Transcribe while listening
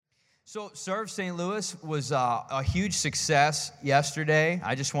So Serve St. Louis was a huge success yesterday.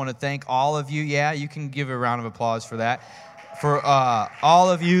 I just want to thank all of you. Yeah, you can give a round of applause for that. For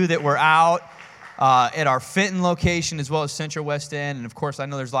all of you that were out at our Fenton location as well as Central West End. And, of course, I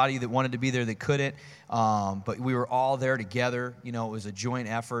know there's a lot of you that wanted to be there that couldn't. But we were all there together. You know, it was a joint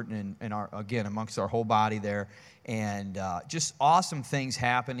effort and again, amongst our whole body there. And just awesome things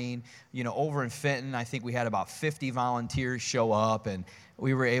happening. You know, over in Fenton, I think we had about 50 volunteers show up, and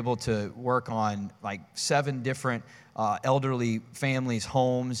we were able to work on like 7 different elderly families'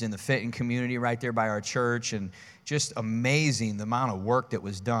 homes in the Fenton community right there by our church, and just amazing the amount of work that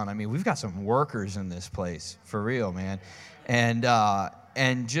was done. I mean, we've got some workers in this place, for real, man. And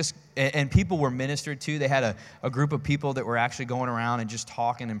people were ministered to. They had a group of people that were actually going around and just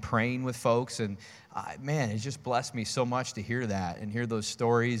talking and praying with folks. And man, it just blessed me so much to hear that and hear those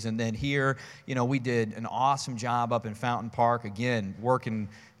stories. And then here, you know, we did an awesome job up in Fountain Park, again, working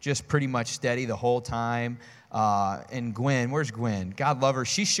just pretty much steady the whole time. And Gwen, where's Gwen? God love her.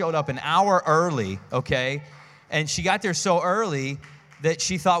 She showed up an hour early, okay? And she got there so early that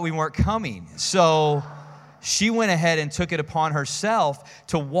she thought we weren't coming. So she went ahead and took it upon herself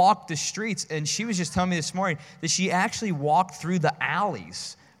to walk the streets. And she was just telling me this morning that she actually walked through the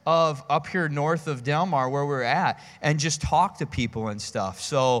alleys of up here north of Delmar where we're at and just talked to people and stuff.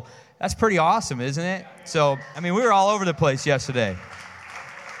 So that's pretty awesome, isn't it? So, I mean, we were all over the place yesterday.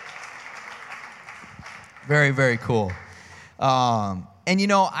 Very, very cool. And, you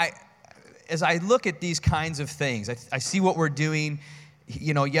know, as I look at these kinds of things, I see what we're doing,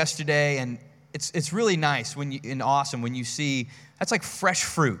 you know, yesterday, and it's really nice and awesome when you see, that's like fresh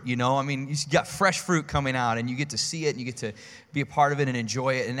fruit, you know? I mean, you got fresh fruit coming out, and you get to see it, and you get to be a part of it and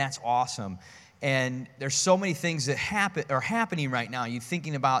enjoy it, and that's awesome. And there's so many things that are happening right now. You're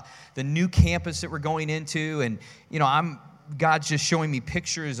thinking about the new campus that we're going into, and, you know, God's just showing me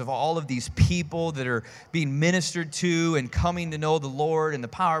pictures of all of these people that are being ministered to and coming to know the Lord and the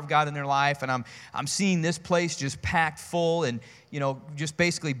power of God in their life. And I'm seeing this place just packed full and, you know, just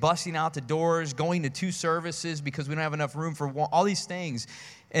basically busting out the doors, going to 2 services because we don't have enough room for all these things.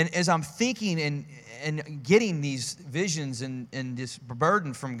 And as I'm thinking and getting these visions and this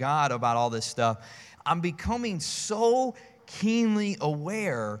burden from God about all this stuff, I'm becoming so keenly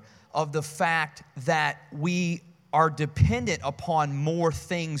aware of the fact that we are dependent upon more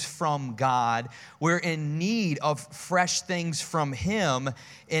things from God. We're in need of fresh things from Him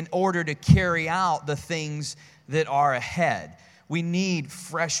in order to carry out the things that are ahead. We need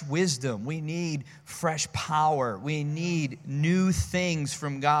fresh wisdom. We need fresh power. We need new things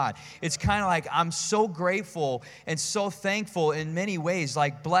from God. It's kind of like I'm so grateful and so thankful in many ways,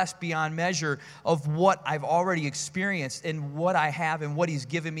 like blessed beyond measure of what I've already experienced and what I have and what He's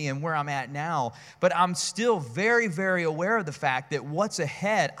given me and where I'm at now. But I'm still very, very aware of the fact that what's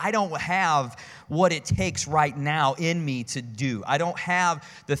ahead, I don't have what it takes right now in me to do. I don't have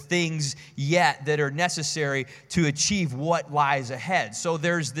the things yet that are necessary to achieve what lies ahead. So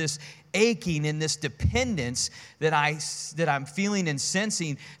there's this aching and this dependence that I'm feeling and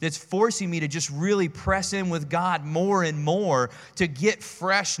sensing that's forcing me to just really press in with God more and more to get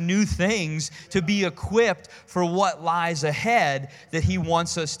fresh new things to be equipped for what lies ahead that He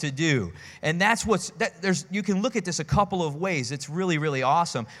wants us to do. And that's you can look at this a couple of ways. It's really, really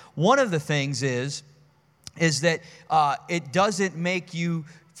awesome. One of the things is that it doesn't make you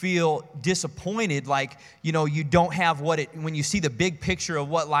feel disappointed, like, you know, you don't have when you see the big picture of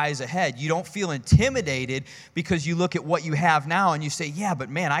what lies ahead, you don't feel intimidated because you look at what you have now and you say, yeah, but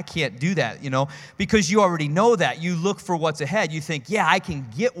man, I can't do that, you know, because you already know that. You look for what's ahead. You think, yeah, I can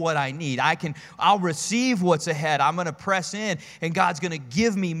get what I need. I'll receive what's ahead. I'm going to press in, and God's going to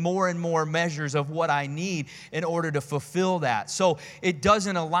give me more and more measures of what I need in order to fulfill that. So it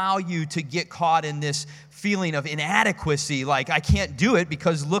doesn't allow you to get caught in this feeling of inadequacy, like I can't do it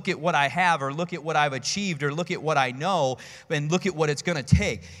because look at what I have, or look at what I've achieved, or look at what I know, and look at what it's going to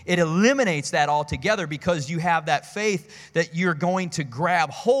take. It eliminates that altogether because you have that faith that you're going to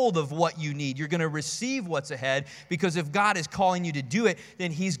grab hold of what you need. You're going to receive what's ahead, because if God is calling you to do it,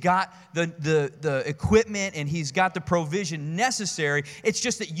 then He's got the equipment and He's got the provision necessary. It's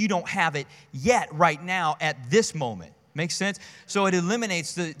just that you don't have it yet right now at this moment. Makes sense? So it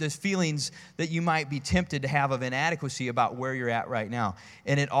eliminates the feelings that you might be tempted to have of inadequacy about where you're at right now.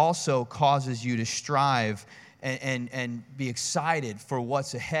 And it also causes you to strive and be excited for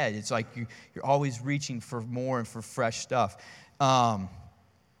what's ahead. It's like you're always reaching for more and for fresh stuff.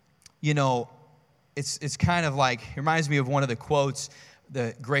 You know, it's kind of like, it reminds me of one of the quotes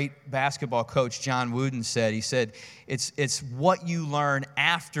the great basketball coach John Wooden said. He said, it's what you learn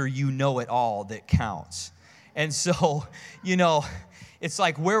after you know it all that counts. And so, you know, It's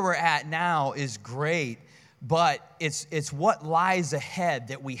like where we're at now is great, but it's what lies ahead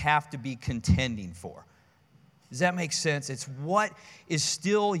that we have to be contending for. Does that make sense? It's what is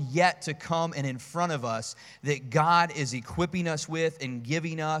still yet to come and in front of us that God is equipping us with and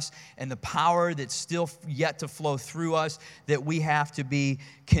giving us, and the power that's still yet to flow through us that we have to be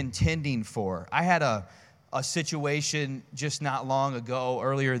contending for. I had a situation just not long ago,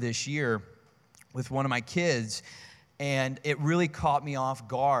 earlier this year, with one of my kids, and it really caught me off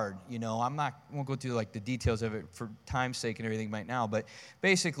guard. You know, I won't go through like the details of it for time's sake and everything right now, but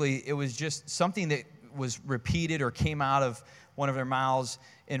basically it was just something that was repeated or came out of one of their mouths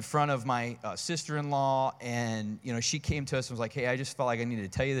in front of my sister-in-law, and you know, she came to us and was like, hey, I just felt like I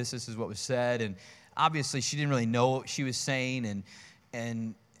needed to tell you this is what was said. And obviously she didn't really know what she was saying,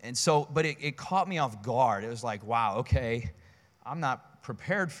 and so, but it caught me off guard. It was like, wow, okay, I'm not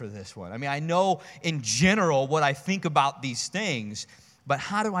prepared for this one. I mean, I know in general what I think about these things, but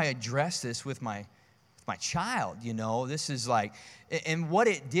how do I address this with my child? You know, this is like, and what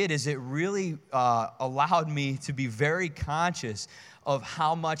it did is it really allowed me to be very conscious of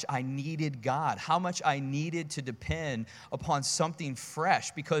how much I needed God, how much I needed to depend upon something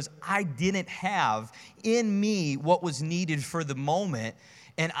fresh, because I didn't have in me what was needed for the moment.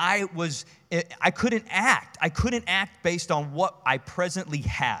 And I couldn't act. I couldn't act based on what I presently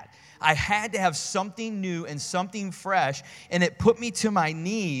had. I had to have something new and something fresh, and it put me to my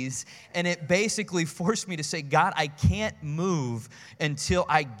knees, and it basically forced me to say, God, I can't move until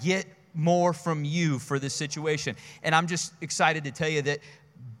I get more from you for this situation. And I'm just excited to tell you that,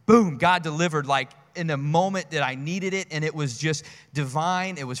 boom, God delivered like in the moment that I needed it, and it was just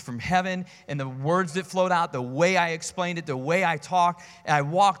divine. It was from heaven, and the words that flowed out, the way I explained it, the way I talked, and I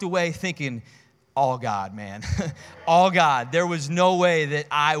walked away thinking, all God, man. All God. There was no way that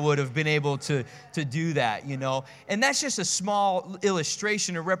I would have been able to do that, you know. And that's just a small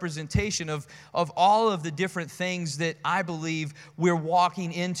illustration or representation of all of the different things that I believe we're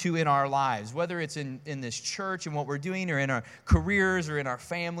walking into in our lives, whether it's in this church and what we're doing, or in our careers, or in our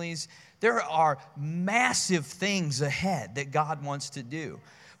families. There are massive things ahead that God wants to do.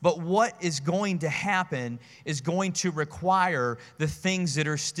 But what is going to happen is going to require the things that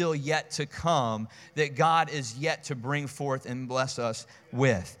are still yet to come, that God is yet to bring forth and bless us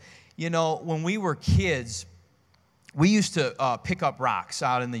with. You know, when we were kids, we used to pick up rocks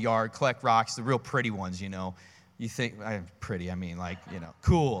out in the yard, collect rocks, the real pretty ones, you know. You think, pretty, I mean like, you know,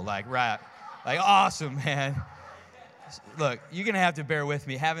 cool, like, right, like awesome, man. Look, you're going to have to bear with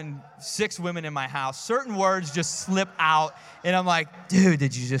me. Having 6 women in my house, certain words just slip out, and I'm like, dude,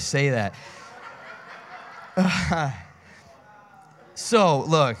 did you just say that? So,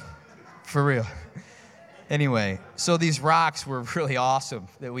 look, for real. Anyway, so these rocks were really awesome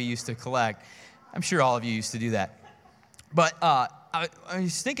that we used to collect. I'm sure all of you used to do that. But I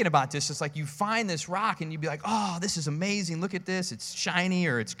was thinking about this. It's like you find this rock and you'd be like, oh, this is amazing. Look at this. It's shiny,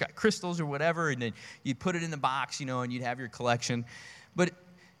 or it's got crystals or whatever. And then you'd put it in the box, you know, and you'd have your collection. But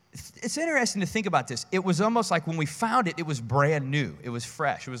it's interesting to think about this. It was almost like when we found it, it was brand new. It was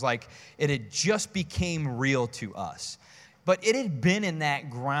fresh. It was like it had just became real to us. But it had been in that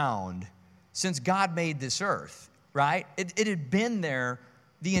ground since God made this earth, right? It had been there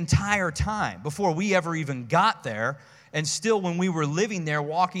the entire time before we ever even got there. And still, when we were living there,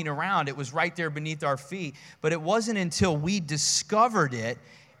 walking around, it was right there beneath our feet. But it wasn't until we discovered it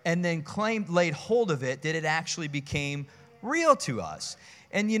and then laid hold of it, that it actually became real to us.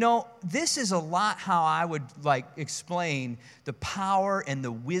 And you know, this is a lot how I would like explain the power and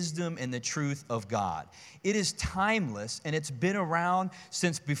the wisdom and the truth of God. It is timeless, and it's been around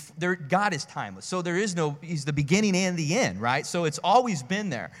since before. God is timeless. So He's the beginning and the end, right? So it's always been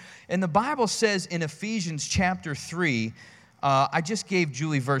there. And the Bible says in Ephesians chapter 3, I just gave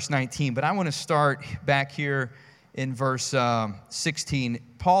Julie verse 19, but I want to start back here in verse 16.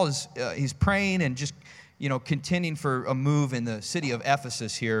 Paul he's praying and just, you know, contending for a move in the city of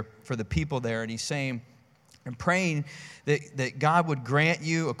Ephesus here for the people there. And he's saying and praying that God would grant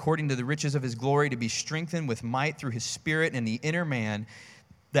you, according to the riches of his glory, to be strengthened with might through his Spirit in the inner man,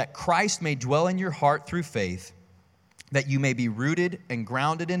 that Christ may dwell in your heart through faith, that you may be rooted and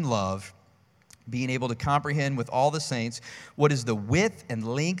grounded in love, being able to comprehend with all the saints what is the width and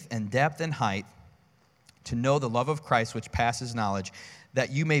length and depth and height, to know the love of Christ which passes knowledge,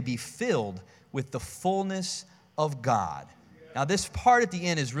 that you may be filled with the fullness of God. Now, this part at the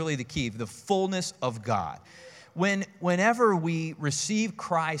end is really the key, the fullness of God. Whenever we receive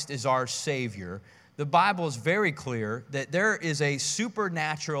Christ as our Savior, the Bible is very clear that there is a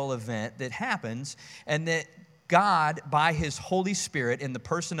supernatural event that happens, and that God, by his Holy Spirit, in the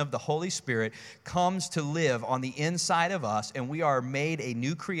person of the Holy Spirit, comes to live on the inside of us, and we are made a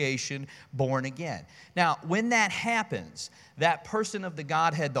new creation, born again. Now, when that happens, that person of the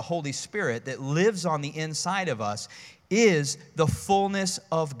Godhead, the Holy Spirit, that lives on the inside of us, is the fullness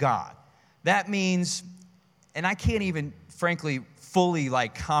of God. That means, and I can't even, frankly, fully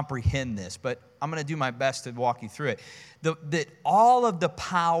comprehend this, but I'm going to do my best to walk you through it. That all of the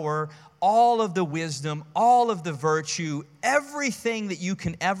power, all of the wisdom, all of the virtue, everything that you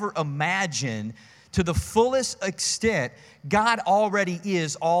can ever imagine to the fullest extent, God already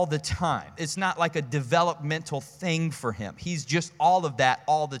is all the time. It's not like a developmental thing for him. He's just all of that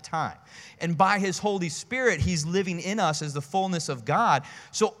all the time. And by his Holy Spirit, he's living in us as the fullness of God.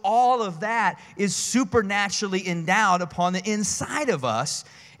 So all of that is supernaturally endowed upon the inside of us,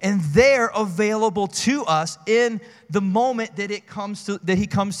 and they're available to us in the moment that he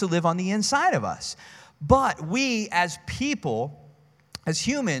comes to live on the inside of us. But we as people, as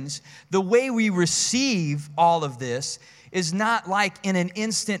humans, the way we receive all of this is not like in an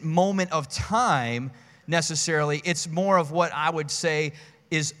instant moment of time necessarily. It's more of what I would say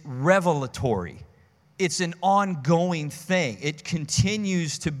is revelatory. It's an ongoing thing. It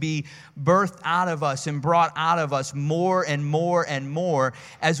continues to be birthed out of us and brought out of us more and more and more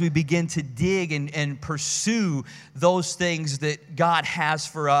as we begin to dig and pursue those things that God has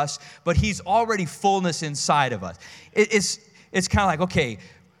for us. But he's already fullness inside of us. It's kind of like, okay,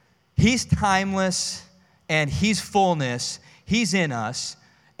 he's timeless and he's fullness. He's in us.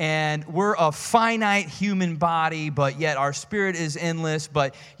 And we're a finite human body, but yet our spirit is endless,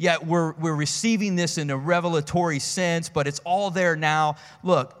 but yet we're receiving this in a revelatory sense, but it's all there now.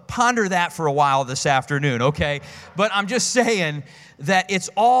 Look, ponder that for a while this afternoon, okay? But I'm just saying that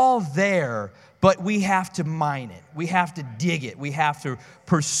it's all there, but we have to mine it. We have to dig it. We have to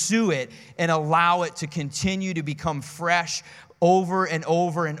pursue it and allow it to continue to become fresh over and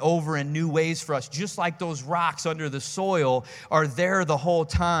over and over in new ways for us. Just like those rocks under the soil are there the whole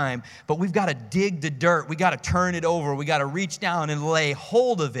time, but we've got to dig the dirt. We got to turn it over. We got to reach down and lay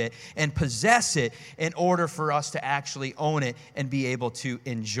hold of it and possess it in order for us to actually own it and be able to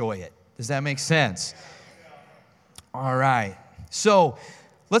enjoy it. Does that make sense? All right. So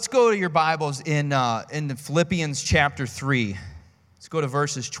let's go to your Bibles in the Philippians chapter 3. Let's go to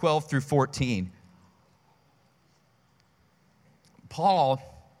verses 12 through 14. Paul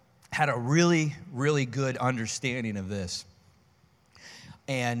had a really, really good understanding of this.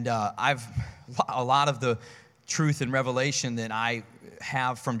 And I've a lot of the truth and revelation that I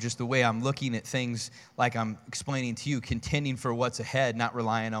have from just the way I'm looking at things, like I'm explaining to you, contending for what's ahead, not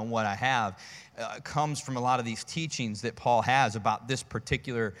relying on what I have, comes from a lot of these teachings that Paul has about this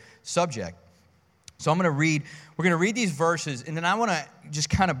particular subject. So we're going to read these verses, and then I want to just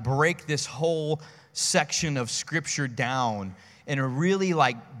kind of break this whole section of Scripture down and really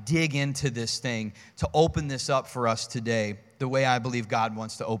dig into this thing to open this up for us today the way I believe God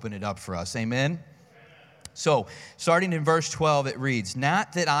wants to open it up for us. Amen? So, starting in verse 12, it reads,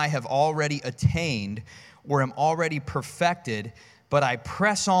 "Not that I have already attained or am already perfected, but I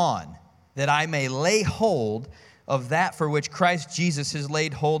press on, that I may lay hold of that for which Christ Jesus has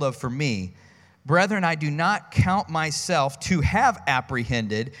laid hold of for me. Brethren, I do not count myself to have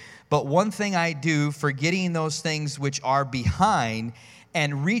apprehended, but one thing I do, forgetting those things which are behind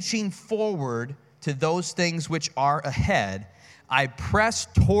and reaching forward to those things which are ahead, I press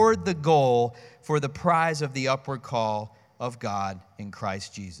toward the goal for the prize of the upward call of God in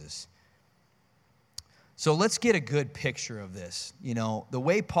Christ Jesus." So let's get a good picture of this. You know, the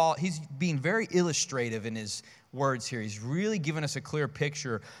way Paul, he's being very illustrative in his words here. He's really giving us a clear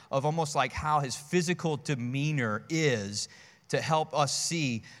picture of almost like how his physical demeanor is to help us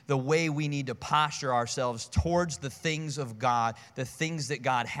see the way we need to posture ourselves towards the things of God, the things that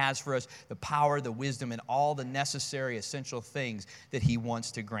God has for us, the power, the wisdom, and all the necessary, essential things that he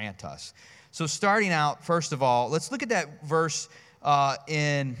wants to grant us. So starting out, first of all, let's look at that verse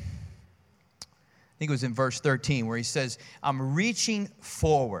in, I think it was in verse 13, where he says, I'm reaching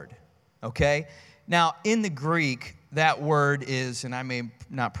forward, okay? Now, in the Greek, that word is, and I may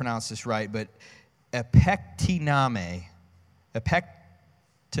not pronounce this right, but epektiname.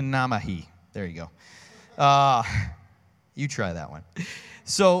 Epektinamahi. There you go. You try that one.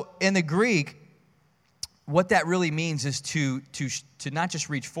 So in the Greek, what that really means is to not just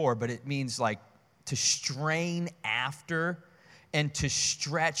reach forward, but it means like to strain after and to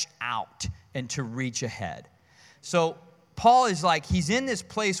stretch out and to reach ahead. So Paul is like, he's in this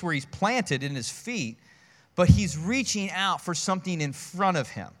place where he's planted in his feet, but he's reaching out for something in front of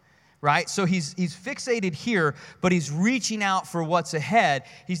him, right? So he's fixated here, but he's reaching out for what's ahead.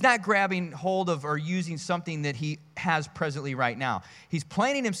 He's not grabbing hold of or using something that he has presently right now. He's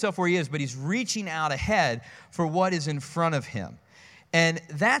planting himself where he is, but he's reaching out ahead for what is in front of him. And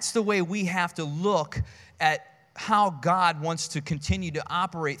that's the way we have to look at how God wants to continue to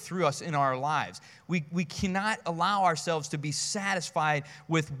operate through us in our lives. We cannot allow ourselves to be satisfied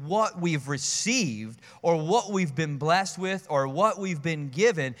with what we've received or what we've been blessed with or what we've been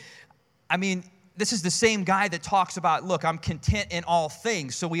given. I mean, this is the same guy that talks about, look, I'm content in all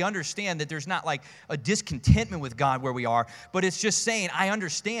things. So we understand that there's not like a discontentment with God where we are, but it's just saying, I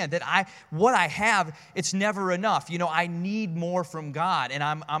understand that what I have, it's never enough. You know, I need more from God, and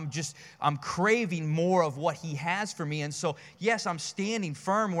I'm craving more of what He has for me. And so, yes, I'm standing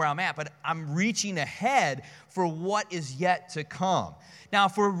firm where I'm at, but I'm reaching ahead for what is yet to come. Now,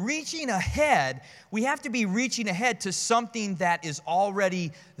 if we're reaching ahead, we have to be reaching ahead to something that is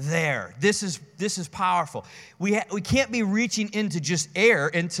already there. This is powerful. We can't be reaching into just air,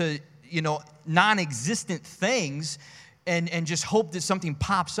 into, non-existent things and just hope that something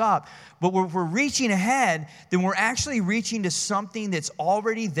pops up. But if we're reaching ahead, then we're actually reaching to something that's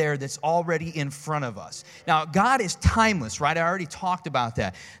already there, that's already in front of us. Now, God is timeless, right? I already talked about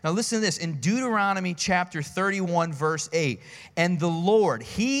that. Now, listen to this. In Deuteronomy chapter 31, verse 8, and the Lord,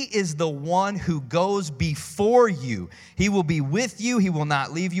 He is the one who goes before you. He will be with you. He will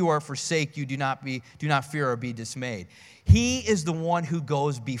not leave you or forsake you. Do not fear or be dismayed. He is the one who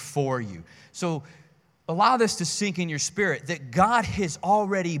goes before you. So, allow this to sink in your spirit that God has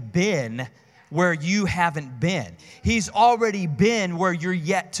already been where you haven't been. He's already been where you're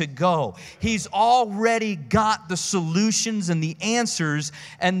yet to go. He's already got the solutions and the answers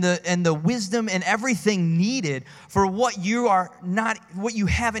and the wisdom and everything needed for what you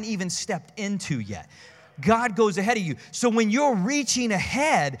haven't even stepped into yet. God goes ahead of you. So when you're reaching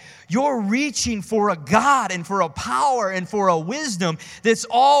ahead, you're reaching for a God and for a power and for a wisdom that's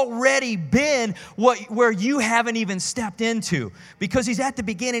already been where you haven't even stepped into. Because He's at the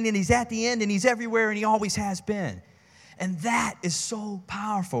beginning and He's at the end and He's everywhere and He always has been. And that is so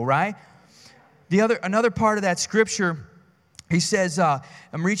powerful, right? Another part of that scripture, he says, I'm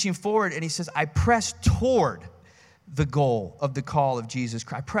reaching forward, and he says, I press toward the goal of the call of Jesus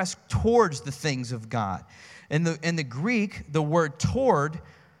Christ. I press towards the things of God. In the Greek, the word toward,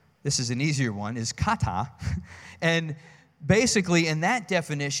 this is an easier one, is kata. And basically, in that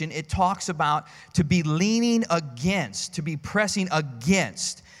definition, it talks about to be leaning against, to be pressing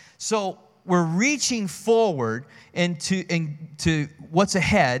against. So we're reaching forward into what's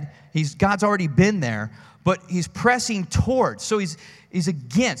ahead. God's already been there, but He's pressing towards. So He's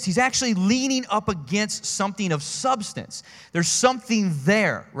against. He's actually leaning up against something of substance. There's something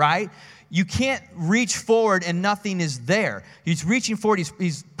there, right? You can't reach forward and nothing is there. He's reaching forward.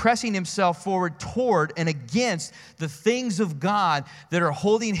 He's pressing himself forward toward and against the things of God that are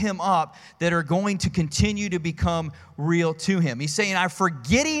holding him up, that are going to continue to become real to him. He's saying, I'm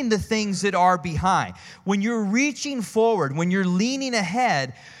forgetting the things that are behind. When you're reaching forward, when you're leaning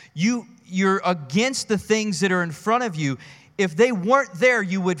ahead, you're against the things that are in front of you. If they weren't there,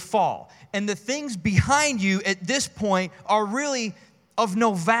 you would fall. And the things behind you at this point are really of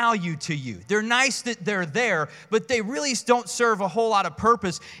no value to you. They're nice that they're there, but they really don't serve a whole lot of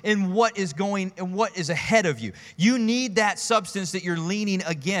purpose in what is going and what is ahead of you. You need that substance that you're leaning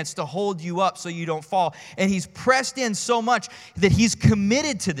against to hold you up so you don't fall. And He's pressed in so much that He's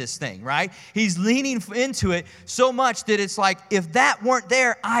committed to this thing, right? He's leaning into it so much that it's like, if that weren't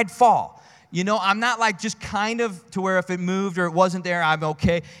there, I'd fall. I'm not like just kind of to where if it moved or it wasn't there, I'm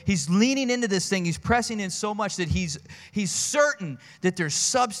okay. He's leaning into this thing. He's pressing in so much that he's certain that there's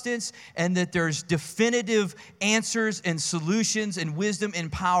substance and that there's definitive answers and solutions and wisdom and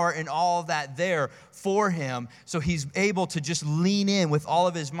power and all of that there for him. So he's able to just lean in with all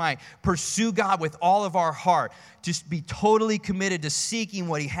of his might, pursue God with all of our heart, just be totally committed to seeking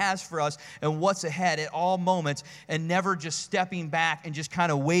what He has for us and what's ahead at all moments, and never just stepping back and just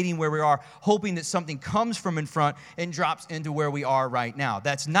kind of waiting where we are, hoping that something comes from in front and drops into where we are right now.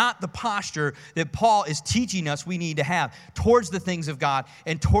 That's not the posture that Paul is teaching us we need to have towards the things of God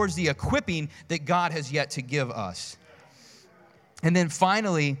and towards the equipping that God has yet to give us. And then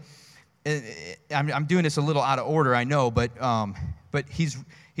finally, I'm doing this a little out of order, I know, but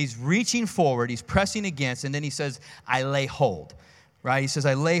he's reaching forward, he's pressing against, and then he says, I lay hold, right? He says,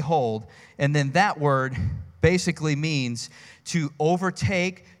 I lay hold, and then that word basically means to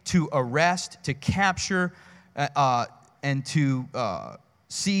overtake, to arrest, to capture, and to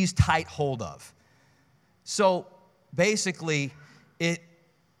seize tight hold of. So basically, it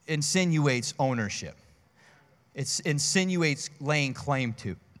insinuates ownership. It insinuates laying claim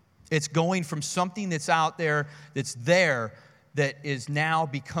to. It's going from something that's out there, that is now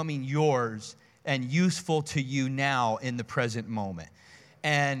becoming yours and useful to you now in the present moment.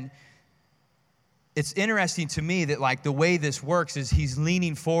 And it's interesting to me that like the way this works is he's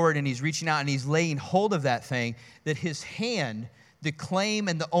leaning forward and he's reaching out and he's laying hold of that thing, that his hand, the claim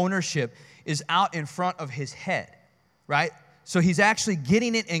and the ownership is out in front of his head, right? So he's actually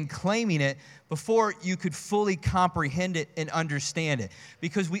getting it and claiming it before you could fully comprehend it and understand it.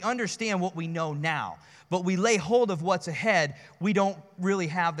 Because we understand what we know now, but we lay hold of what's ahead, we don't really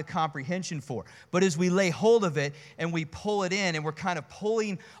have the comprehension for. But as we lay hold of it and we pull it in and we're kind of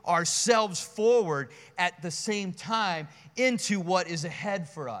pulling ourselves forward at the same time into what is ahead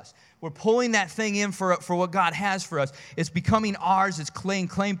for us. We're pulling that thing in for what God has for us. It's becoming ours. It's claim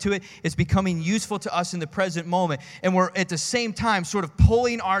to it. It's becoming useful to us in the present moment. And we're at the same time sort of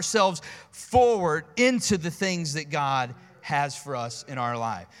pulling ourselves forward into the things that God has for us in our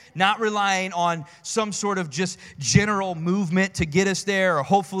life. Not relying on some sort of just general movement to get us there, or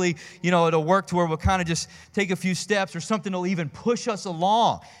hopefully, it'll work to where we'll kind of just take a few steps or something will even push us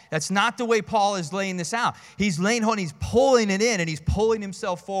along. That's not the way Paul is laying this out. He's laying hold, he's pulling it in, and he's pulling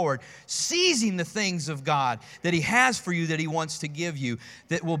himself forward, seizing the things of God that he has for you, that he wants to give you,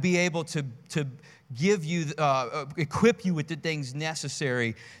 that will be able to give you, equip you with the things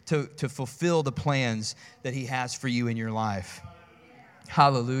necessary to fulfill the plans that he has for you in your life.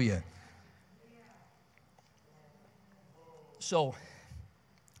 Hallelujah. So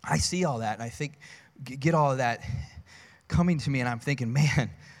I see all that, and I think, get all of that coming to me, and I'm thinking, man,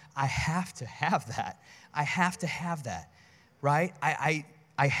 I have to have that. I have to have that, right?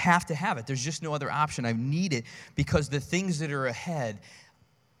 I have to have it. There's just no other option. I need it because the things that are ahead,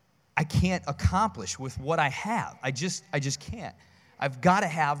 I can't accomplish with what I have. I just can't. I've got to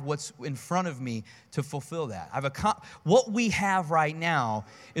have what's in front of me to fulfill that. What we have right now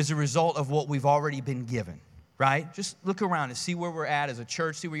is a result of what we've already been given, right? Just look around and see where we're at as a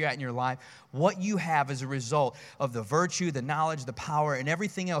church, see where you're at in your life. What you have is a result of the virtue, the knowledge, the power, and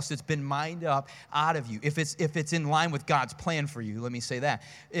everything else that's been mined up out of you. If it's in line with God's plan for you, let me say that.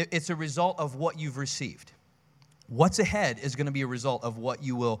 It's a result of what you've received. What's ahead is going to be a result of what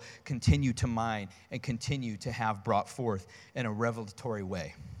you will continue to mine and continue to have brought forth in a revelatory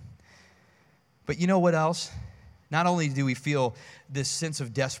way. But you know what else? Not only do we feel this sense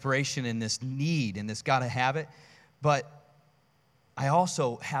of desperation and this need and this gotta have it, but I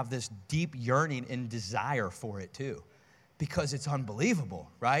also have this deep yearning and desire for it too, because it's unbelievable,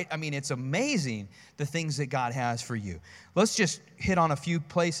 right? I mean, it's amazing the things that God has for you. Let's just hit on a few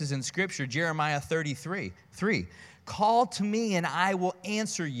places in Scripture. Jeremiah 33:3. Call to me and I will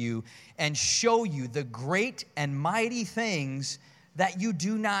answer you and show you the great and mighty things that you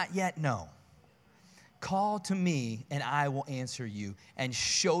do not yet know. Call to me and I will answer you and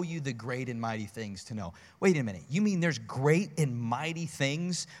show you the great and mighty things to know. Wait a minute. You mean there's great and mighty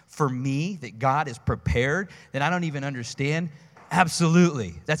things for me that God has prepared that I don't even understand?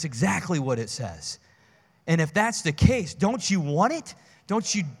 Absolutely. That's exactly what it says. And if that's the case, don't you want it?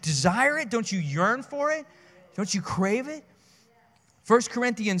 Don't you desire it? Don't you yearn for it? Don't you crave it? 1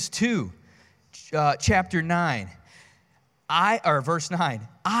 Corinthians 2, chapter 9. Verse 9,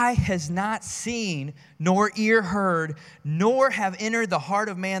 eye has not seen, nor ear heard, nor have entered the heart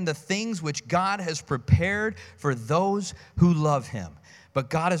of man the things which God has prepared for those who love him. But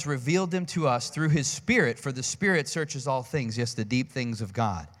God has revealed them to us through his Spirit, for the Spirit searches all things, yes, the deep things of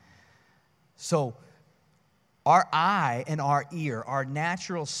God. So our eye and our ear, our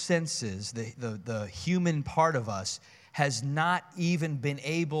natural senses, the human part of us, has not even been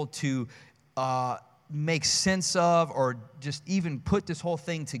able to make sense of or just even put this whole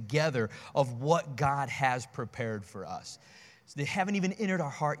thing together of what God has prepared for us. So they haven't even entered our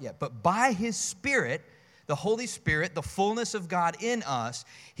heart yet. But by his Spirit, the Holy Spirit, the fullness of God in us,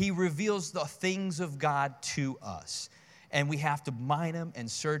 he reveals the things of God to us. And we have to mine them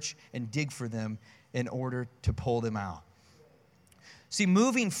and search and dig for them in order to pull them out. See,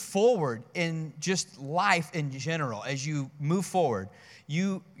 moving forward in just life in general, as you move forward,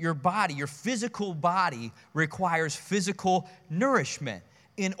 your body, your physical body requires physical nourishment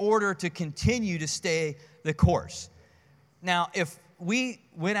in order to continue to stay the course. Now, if we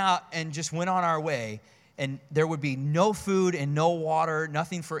went out and just went on our way and there would be no food and no water,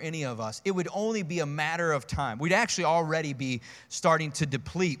 nothing for any of us, it would only be a matter of time. We'd actually already be starting to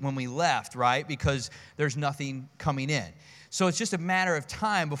deplete when we left, right? Because there's nothing coming in. So it's just a matter of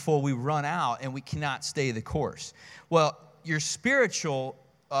time before we run out and we cannot stay the course. Well, your spirit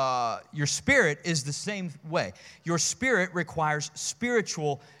is the same way. Your spirit requires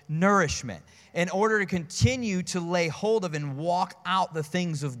spiritual nourishment. In order to continue to lay hold of and walk out the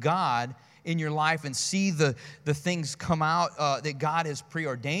things of God in your life and see the things come out that God has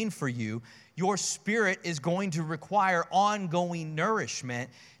preordained for you, your spirit is going to require ongoing nourishment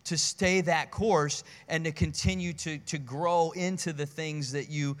to stay that course and to continue to grow into the things that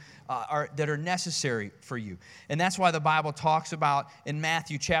that are necessary for you. And that's why the Bible talks about in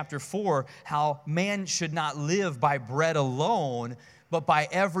Matthew chapter 4 how man should not live by bread alone, but by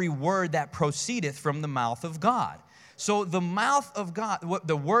every word that proceedeth from the mouth of God. So the mouth of God,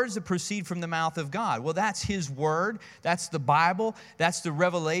 the words that proceed from the mouth of God, well, that's His Word. That's the Bible. That's the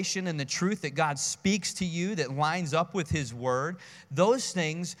revelation and the truth that God speaks to you that lines up with His Word. Those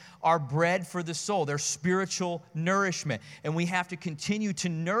things are bread for the soul. They're spiritual nourishment. And we have to continue to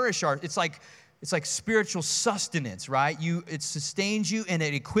nourish it's like spiritual sustenance, right? It sustains you and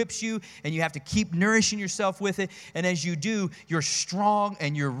it equips you, and you have to keep nourishing yourself with it. And as you do, you're strong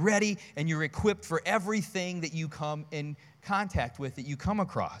and you're ready and you're equipped for everything that you come in contact with, that you come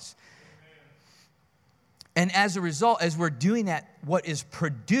across. And as a result, as we're doing that, what is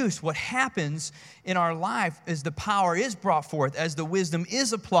produced, what happens in our life as the power is brought forth, as the wisdom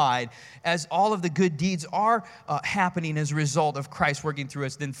is applied, as all of the good deeds are happening as a result of Christ working through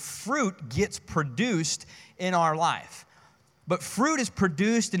us, then fruit gets produced in our life. But fruit is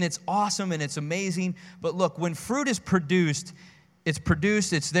produced, and it's awesome, and it's amazing. But look, when fruit is produced,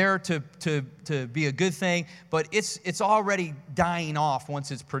 it's there to be a good thing, but it's already dying off once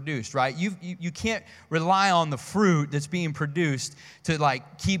it's produced, right? You can't rely on the fruit that's being produced to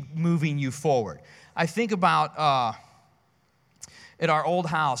like keep moving you forward. I think about at our old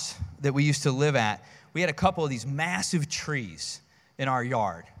house that we used to live at, we had a couple of these massive trees in our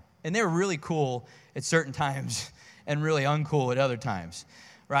yard, and they were really cool at certain times and really uncool at other times.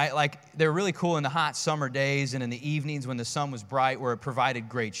 Right? Like, they're really cool in the hot summer days and in the evenings when the sun was bright, where it provided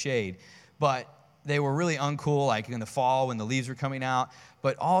great shade. But they were really uncool, like in the fall when the leaves were coming out.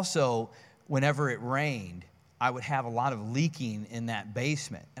 But also, whenever it rained, I would have a lot of leaking in that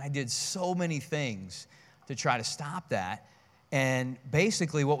basement. And I did so many things to try to stop that. And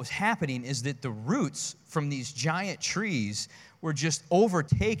basically what was happening is that the roots from these giant trees were just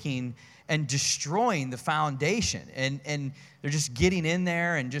overtaking and destroying the foundation. And they're just getting in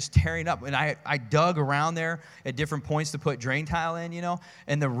there and just tearing up. And I dug around there at different points to put drain tile in,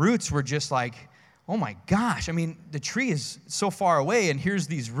 and the roots were just like, oh my gosh. I mean, the tree is so far away, and here's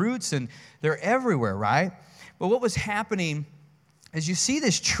these roots, and they're everywhere, right? But what was happening is you see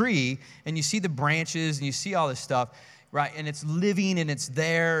this tree, and you see the branches, and you see all this stuff, right? And it's living, and it's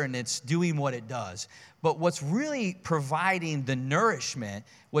there, and it's doing what it does. But what's really providing the nourishment,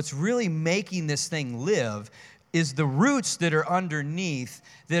 what's really making this thing live, is the roots that are underneath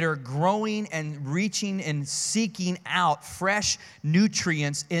that are growing and reaching and seeking out fresh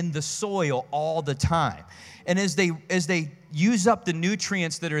nutrients in the soil all the time. And as they use up the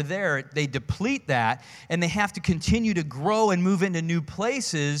nutrients that are there, they deplete that, and they have to continue to grow and move into new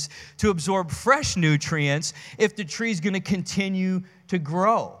places to absorb fresh nutrients if the tree's going to continue to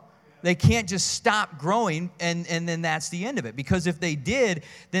grow. They can't just stop growing and then that's the end of it. Because if they did,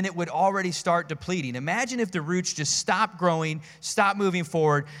 then it would already start depleting. Imagine if the roots just stopped growing, stopped moving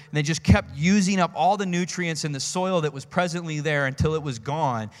forward, and they just kept using up all the nutrients in the soil that was presently there until it was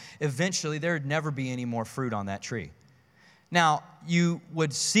gone. Eventually, there would never be any more fruit on that tree. Now, you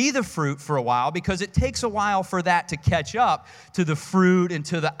would see the fruit for a while because it takes a while for that to catch up to the fruit and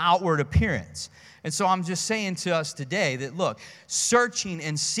to the outward appearance. And so I'm just saying to us today that, look, searching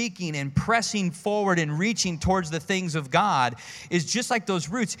and seeking and pressing forward and reaching towards the things of God is just like those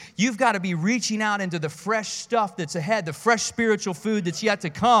roots. You've got to be reaching out into the fresh stuff that's ahead, the fresh spiritual food that's yet to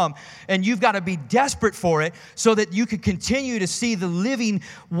come, and you've got to be desperate for it so that you can continue to see the living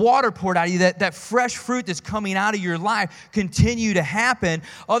water poured out of you, that fresh fruit that's coming out of your life continue to happen.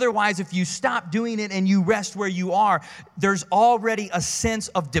 Otherwise, if you stop doing it and you rest where you are, there's already a sense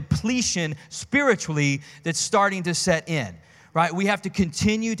of depletion spiritually that's starting to set in, right? We have to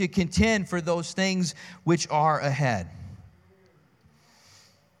continue to contend for those things which are ahead.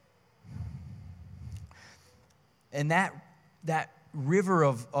 And that river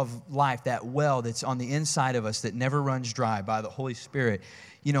of life, that well that's on the inside of us that never runs dry by the Holy Spirit,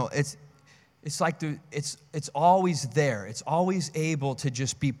 it's like it's always there. It's always able to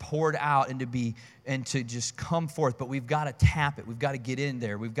just be poured out and to just come forth. But we've got to tap it. We've got to get in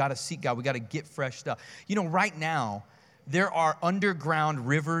there. We've got to seek God. We've got to get fresh stuff. Right now, there are underground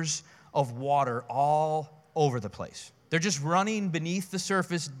rivers of water all over the place. They're just running beneath the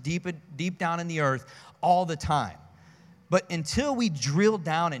surface, deep down in the earth all the time. But until we drill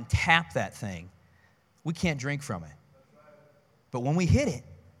down and tap that thing, we can't drink from it. But when we hit it,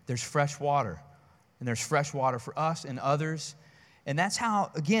 there's fresh water. And there's fresh water for us and others. And that's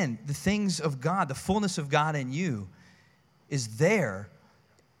how, again, the things of God, the fullness of God in you is there.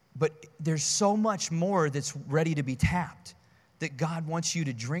 But there's so much more that's ready to be tapped that God wants you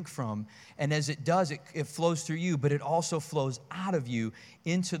to drink from. And as it does, it flows through you, but it also flows out of you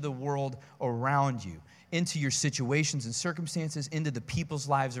into the world around you, into your situations and circumstances, into the people's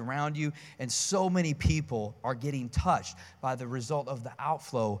lives around you. And so many people are getting touched by the result of the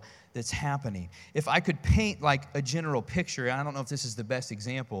outflow that's happening. If I could paint like a general picture, and I don't know if this is the best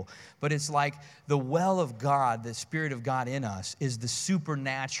example, but it's like the well of God, the Spirit of God in us, is the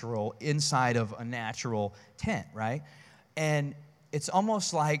supernatural inside of a natural tent, right? And it's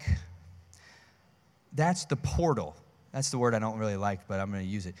almost like that's the portal. That's the word I don't really like, but I'm going to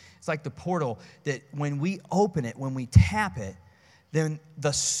use it. It's like the portal that when we open it, when we tap it, then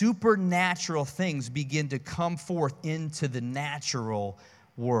the supernatural things begin to come forth into the natural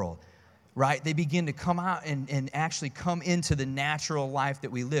world, right? They begin to come out and actually come into the natural life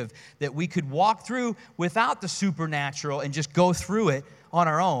that we live, that we could walk through without the supernatural and just go through it on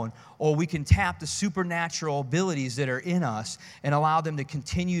our own, or we can tap the supernatural abilities that are in us and allow them to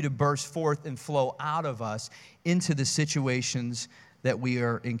continue to burst forth and flow out of us into the situations that we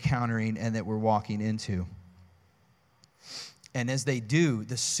are encountering and that we're walking into. And as they do,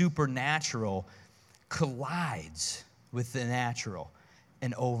 the supernatural collides with the natural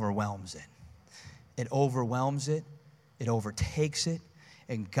and overwhelms it. It overwhelms it, it overtakes it,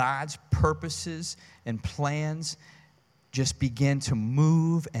 and God's purposes and plans just begin to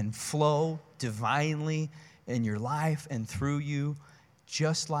move and flow divinely in your life and through you,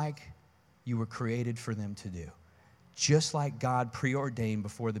 just like you were created for them to do. Just like God preordained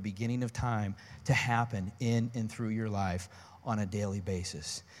before the beginning of time to happen in and through your life on a daily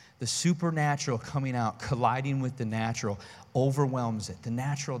basis. The supernatural coming out, colliding with the natural, overwhelms it. The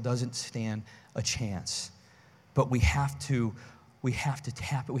natural doesn't stand a chance. But we have to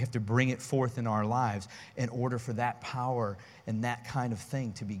tap it. We have to bring it forth in our lives in order for that power and that kind of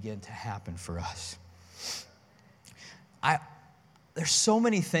thing to begin to happen for us. There's so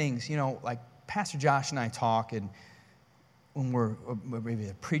many things, like Pastor Josh and I talk, and when we're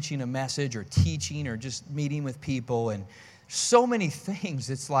maybe preaching a message or teaching or just meeting with people, and so many things.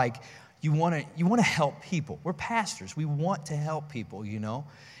 It's like you want to help people. We're pastors. We want to help people,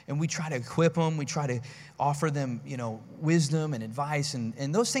 and we try to equip them. We try to offer them, wisdom and advice,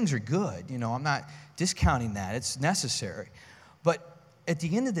 and those things are good. I'm not discounting that. It's necessary. But at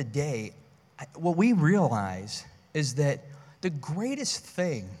the end of the day, what we realize is that the greatest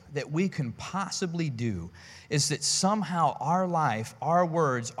thing that we can possibly do is that somehow our life, our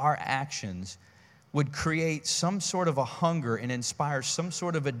words, our actions would create some sort of a hunger and inspire some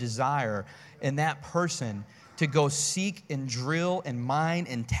sort of a desire in that person to go seek and drill and mine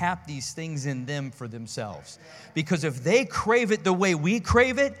and tap these things in them for themselves. Because if they crave it the way we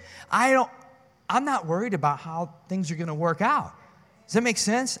crave it, I'm not worried about how things are going to work out. Does that make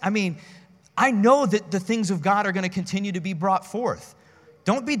sense? I know that the things of God are going to continue to be brought forth.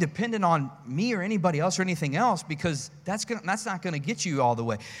 Don't be dependent on me or anybody else or anything else, because that's not going to get you all the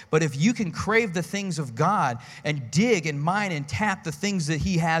way. But if you can crave the things of God and dig and mine and tap the things that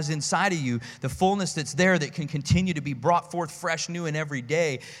He has inside of you, the fullness that's there that can continue to be brought forth fresh, new, and every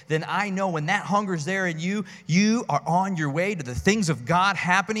day, then I know when that hunger's there in you, you are on your way to the things of God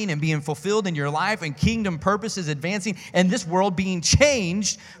happening and being fulfilled in your life, and kingdom purposes advancing, and this world being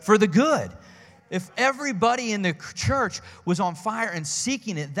changed for the good. If everybody in the church was on fire and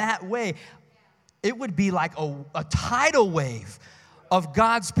seeking it that way, it would be like a tidal wave of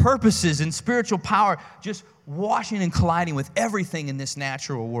God's purposes and spiritual power just washing and colliding with everything in this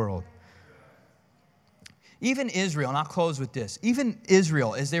natural world. Even Israel, and I'll close with this, even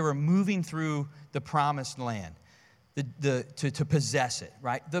Israel, as they were moving through the promised land, to possess it,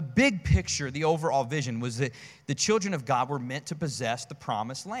 right? The big picture, the overall vision was that the children of God were meant to possess the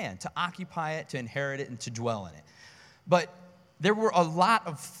promised land, to occupy it, to inherit it, and to dwell in it. But there were a lot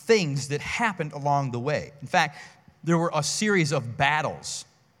of things that happened along the way. In fact, there were a series of battles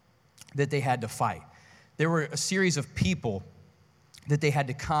that they had to fight. There were a series of people that they had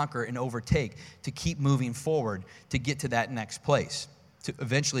to conquer and overtake to keep moving forward to get to that next place, to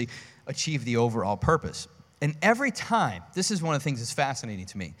eventually achieve the overall purpose. And every time, this is one of the things that's fascinating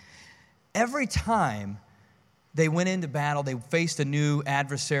to me, every time they went into battle, they faced a new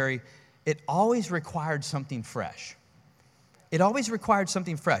adversary, it always required something fresh. It always required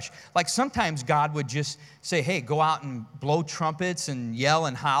something fresh. Like sometimes God would just say, hey, go out and blow trumpets and yell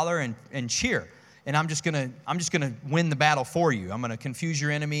and holler and cheer. And I'm just gonna win the battle for you. I'm gonna confuse your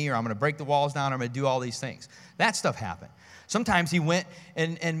enemy, or I'm gonna break the walls down, or I'm gonna do all these things. That stuff happened. Sometimes he went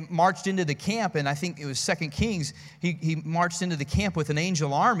and marched into the camp, and I think it was 2 Kings, he marched into the camp with an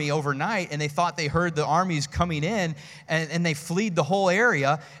angel army overnight, and they thought they heard the armies coming in, and they fled the whole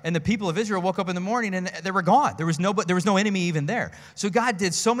area, and the people of Israel woke up in the morning, and they were gone. There was no enemy even there. So God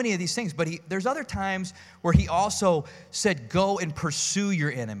did so many of these things, but there's other times where he also said, go and pursue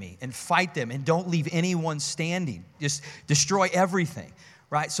your enemy and fight them, and don't leave anyone standing. Just destroy everything,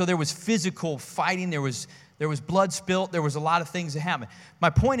 right? So there was physical fighting, there was blood spilt. There was a lot of things that happened. My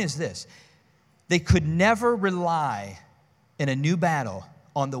point is this. They could never rely in a new battle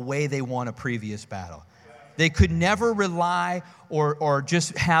on the way they won a previous battle. They could never rely or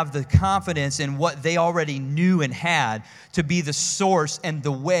just have the confidence in what they already knew and had to be the source and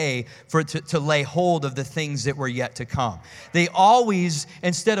the way to lay hold of the things that were yet to come. They always,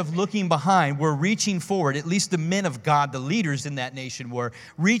 instead of looking behind, were reaching forward. At least the men of God, the leaders in that nation, were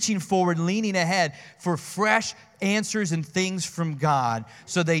reaching forward, leaning ahead for fresh answers and things from God.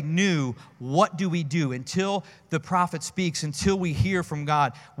 So they knew, what do we do? Until the prophet speaks, until we hear from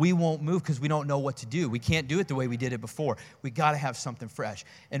God, we won't move because we don't know what to do. We can't do it the way we did it before. We got to have something fresh.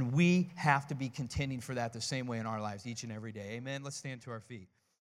 And we have to be contending for that the same way in our lives each and every day. Amen. Let's stand to our feet.